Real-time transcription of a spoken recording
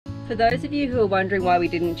For those of you who are wondering why we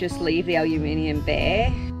didn't just leave the aluminium bare,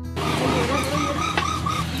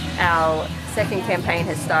 our second campaign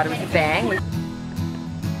has started with a bang.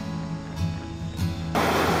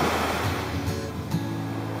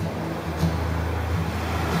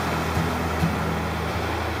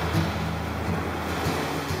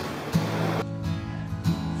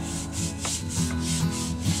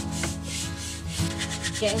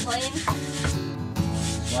 Getting clean?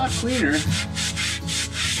 A lot cleaner.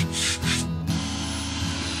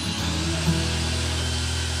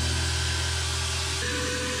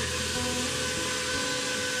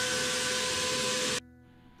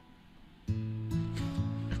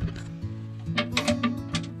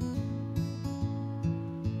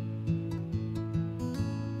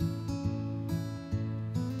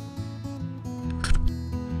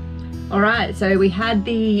 Alright, so we had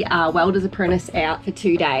the welder's apprentice out for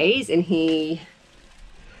 2 days and he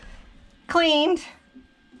cleaned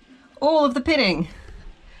all of the pitting.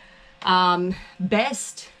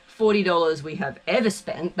 Best $40 we have ever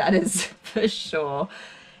spent, that is for sure.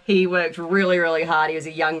 He worked really, really hard. He was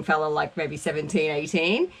a young fella, like maybe 17,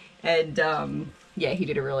 18, and yeah, he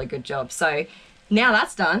did a really good job. So now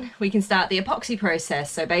that's done, we can start the epoxy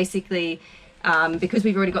process. So basically, because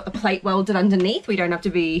we've already got the plate welded underneath, we don't have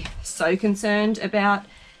to be so concerned about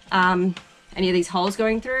any of these holes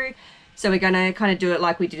going through. So we're going to kind of do it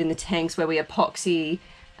like we did in the tanks, where we epoxy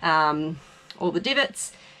all the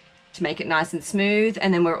divots to make it nice and smooth.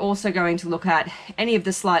 And then we're also going to look at any of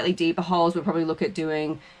the slightly deeper holes. We'll probably look at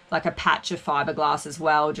doing like a patch of fiberglass as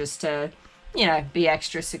well, just to, you know, be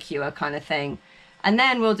extra secure kind of thing. And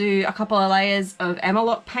then we'll do a couple of layers of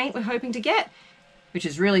Emiliano paint we're hoping to get, which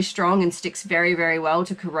is really strong and sticks very, very well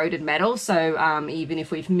to corroded metal. So even if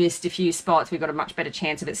we've missed a few spots, we've got a much better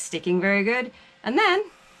chance of it sticking very good. And then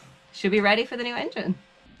should be ready for the new engine.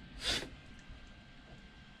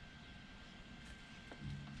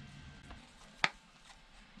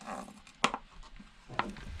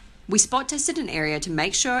 We spot tested an area to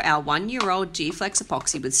make sure our 1-year-old G-Flex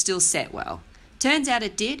epoxy would still set well. Turns out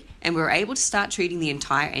it did, and we were able to start treating the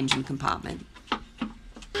entire engine compartment.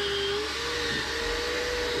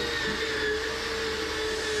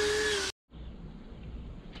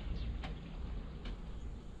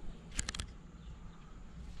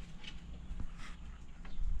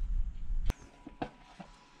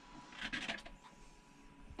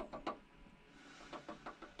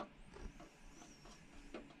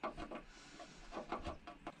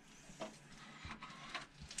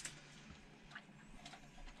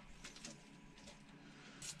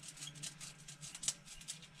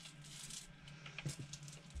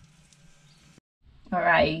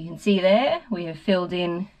 Alright, you can see there we have filled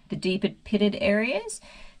in the deeper pitted areas.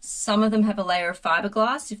 Some of them have a layer of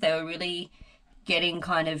fiberglass if they were really getting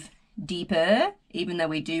kind of deeper, even though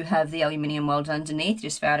we do have the aluminium weld underneath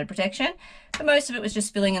just for added protection. But most of it was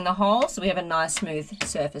just filling in the hole, so we have a nice smooth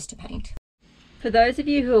surface to paint. For those of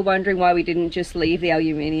you who are wondering why we didn't just leave the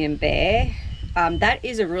aluminium bare, that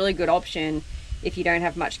is a really good option if you don't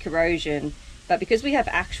have much corrosion. But because we have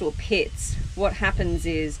actual pits, what happens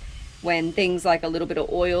is when things like a little bit of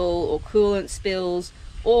oil or coolant spills,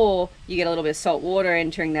 or you get a little bit of salt water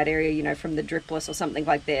entering that area, you know, from the dripless or something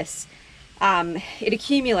like this, it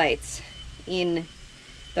accumulates in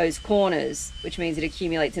those corners, which means it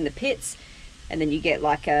accumulates in the pits, and then you get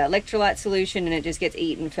like a electrolyte solution and it just gets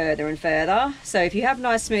eaten further and further. So if you have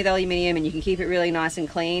nice smooth aluminium and you can keep it really nice and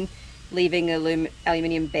clean, leaving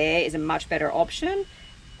aluminium bare is a much better option.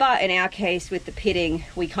 But in our case with the pitting,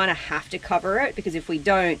 we kind of have to cover it, because if we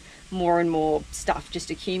don't, more and more stuff just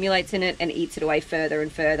accumulates in it and eats it away further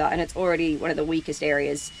and further, and it's already one of the weakest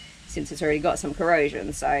areas since it's already got some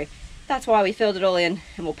corrosion. So that's why we filled it all in,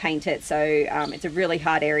 and we'll paint it. So it's a really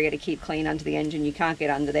hard area to keep clean under the engine. You can't get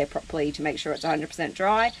under there properly to make sure it's 100%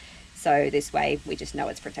 dry. So this way we just know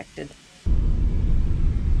it's protected.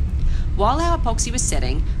 While our epoxy was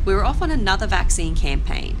setting, we were off on another vaccine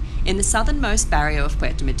campaign in the southernmost barrio of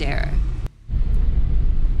Puerto Madero.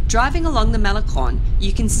 Driving along the Malecon,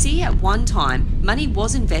 you can see at one time money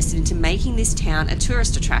was invested into making this town a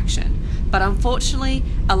tourist attraction, but unfortunately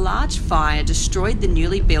a large fire destroyed the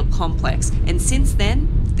newly built complex, and since then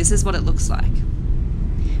this is what it looks like.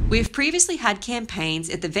 We have previously had campaigns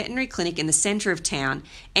at the veterinary clinic in the centre of town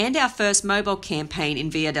and our first mobile campaign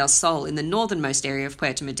in Villa del Sol in the northernmost area of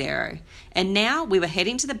Puerto Madero, and now we were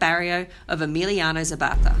heading to the barrio of Emiliano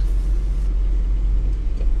Zapata.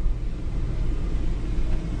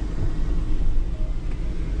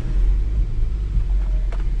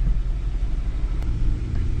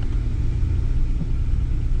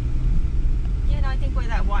 Yeah, no, I think where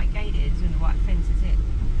that white gate is and the white fence is it.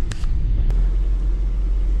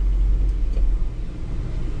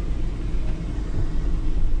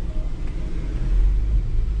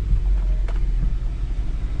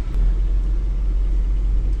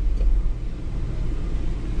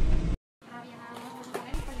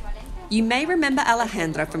 You may remember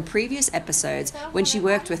Alejandra from previous episodes when she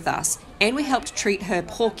worked with us and we helped treat her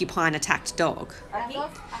porcupine-attacked dog.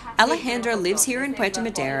 Alejandra lives here in Puerto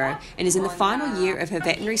Madero and is in the final year of her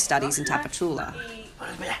veterinary studies in Tapachula.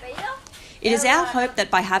 It is our hope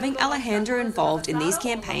that by having Alejandra involved in these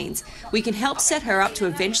campaigns, we can help set her up to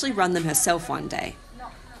eventually run them herself one day.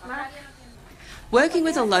 Working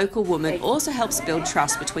with a local woman also helps build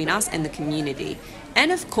trust between us and the community,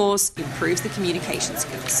 and of course, improves the communication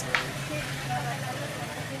skills.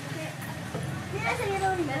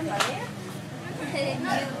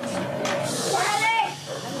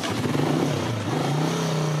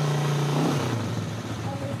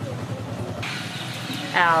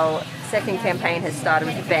 Our second campaign has started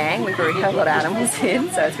with a bang. We've already had a lot of animals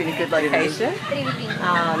in, so it's been a good location.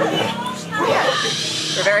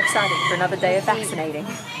 We're very excited for another day of vaccinating.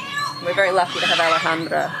 We're very lucky to have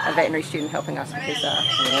Alejandra, a veterinary student, helping us because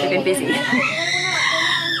we've been busy.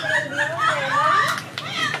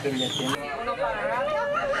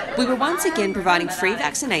 We were once again providing free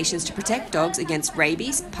vaccinations to protect dogs against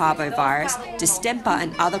rabies, parvovirus, distemper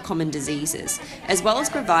and other common diseases, as well as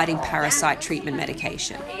providing parasite treatment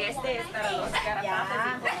medication.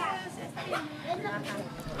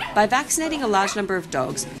 By vaccinating a large number of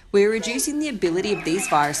dogs, we are reducing the ability of these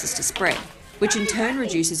viruses to spread, which in turn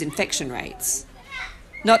reduces infection rates.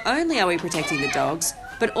 Not only are we protecting the dogs,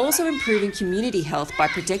 but also improving community health by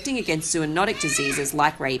protecting against zoonotic diseases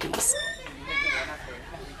like rabies.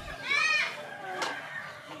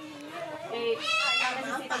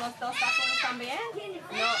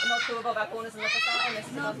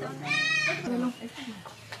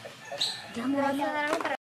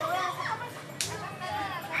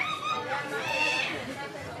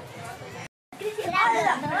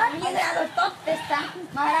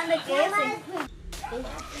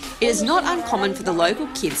 It is not uncommon for the local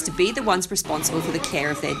kids to be the ones responsible for the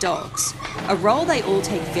care of their dogs, a role they all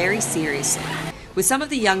take very seriously, with some of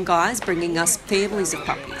the young guys bringing us families of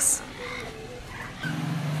puppies.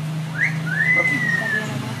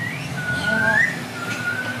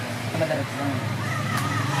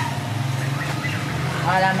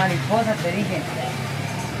 A la mariposa te dije.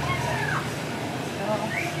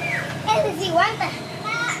 Este sí aguanta.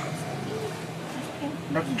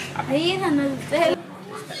 Ahí esa no es usted.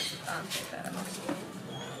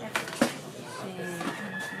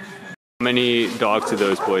 How many dogs did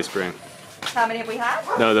those boys bring? How many have we had?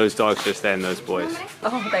 No, those dogs just then, those boys.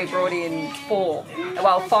 Oh, they brought in 4.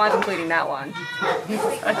 Well, 5 including that one.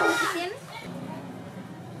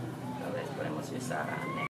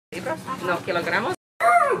 No kilogramos.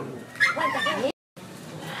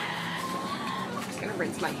 Just gonna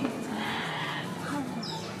rinse my hands.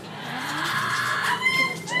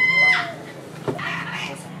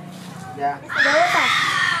 Ya. No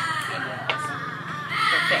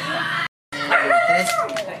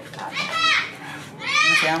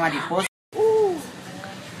se llama mariposa.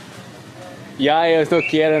 Ya ellos no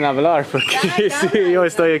quieren hablar porque sí, yo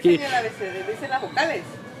estoy aquí. Dicen las vocales.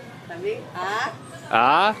 También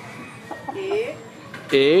A,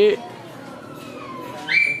 E,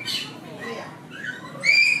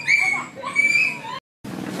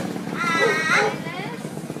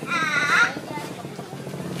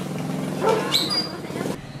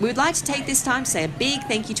 We would like to take this time to say a big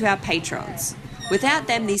thank you to our patrons. Without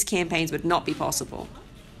them, these campaigns would not be possible.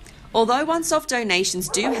 Although once-off donations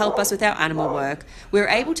do help us with our animal work, we're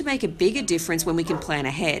able to make a bigger difference when we can plan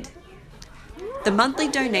ahead. The monthly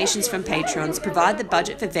donations from patrons provide the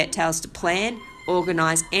budget for Vet Tales to plan,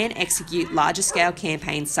 organise and execute larger-scale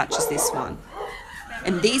campaigns such as this one.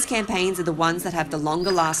 And these campaigns are the ones that have the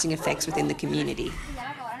longer-lasting effects within the community.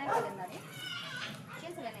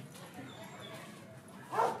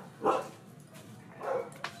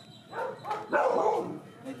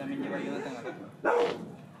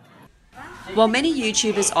 While many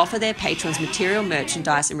YouTubers offer their patrons material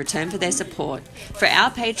merchandise in return for their support, for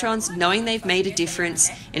our patrons, knowing they've made a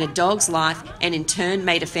difference in a dog's life and in turn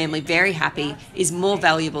made a family very happy is more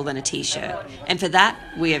valuable than a t-shirt. And for that,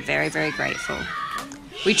 we are very, very grateful.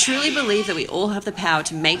 We truly believe that we all have the power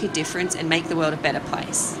to make a difference and make the world a better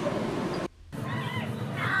place.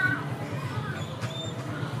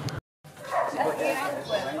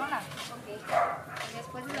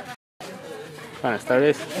 Buenas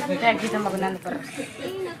tardes. Aquí están vacunando perros.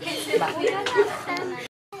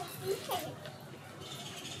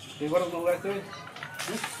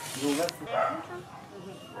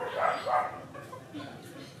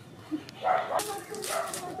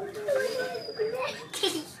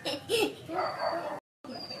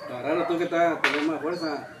 Agarrarlo tú que tenés más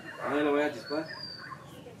fuerza, no le voy a chispar.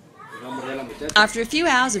 After a few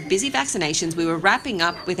hours of busy vaccinations, we were wrapping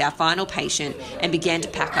up with our final patient and began to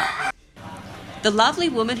pack up. The lovely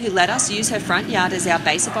woman who let us use her front yard as our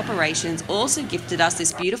base of operations also gifted us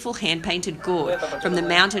this beautiful hand-painted gourd from the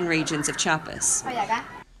mountain regions of Chiapas.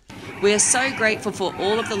 We are so grateful for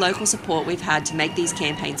all of the local support we've had to make these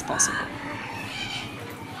campaigns possible.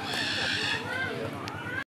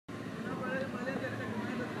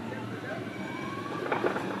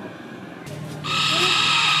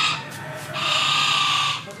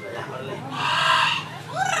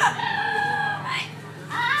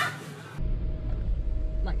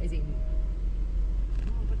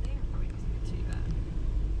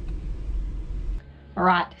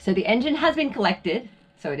 Alright, so the engine has been collected,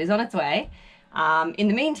 so it is on its way. In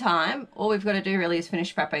the meantime, all we've got to do really is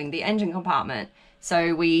finish prepping the engine compartment.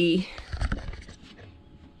 So we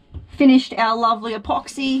finished our lovely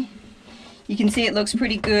epoxy. You can see it looks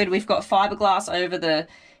pretty good. We've got fiberglass over the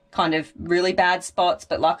kind of really bad spots,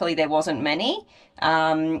 but luckily there wasn't many.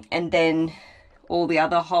 And then all the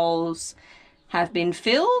other holes have been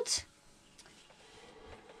filled.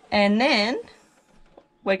 And then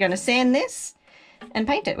we're going to sand this and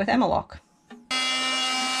paint it with Emiliano.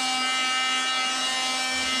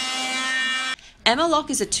 Emiliano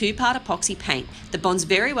is a two-part epoxy paint that bonds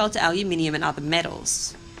very well to aluminium and other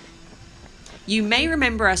metals. You may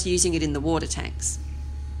remember us using it in the water tanks.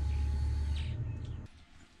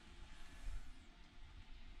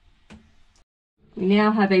 We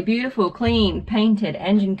now have a beautiful, clean, painted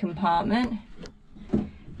engine compartment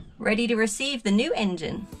ready to receive the new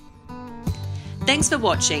engine. Thanks for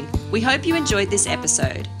watching. We hope you enjoyed this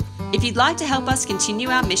episode. If you'd like to help us continue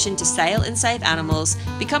our mission to sail and save animals,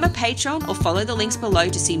 become a patron or follow the links below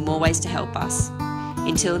to see more ways to help us.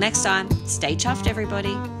 Until next time, stay chuffed,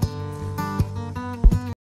 everybody.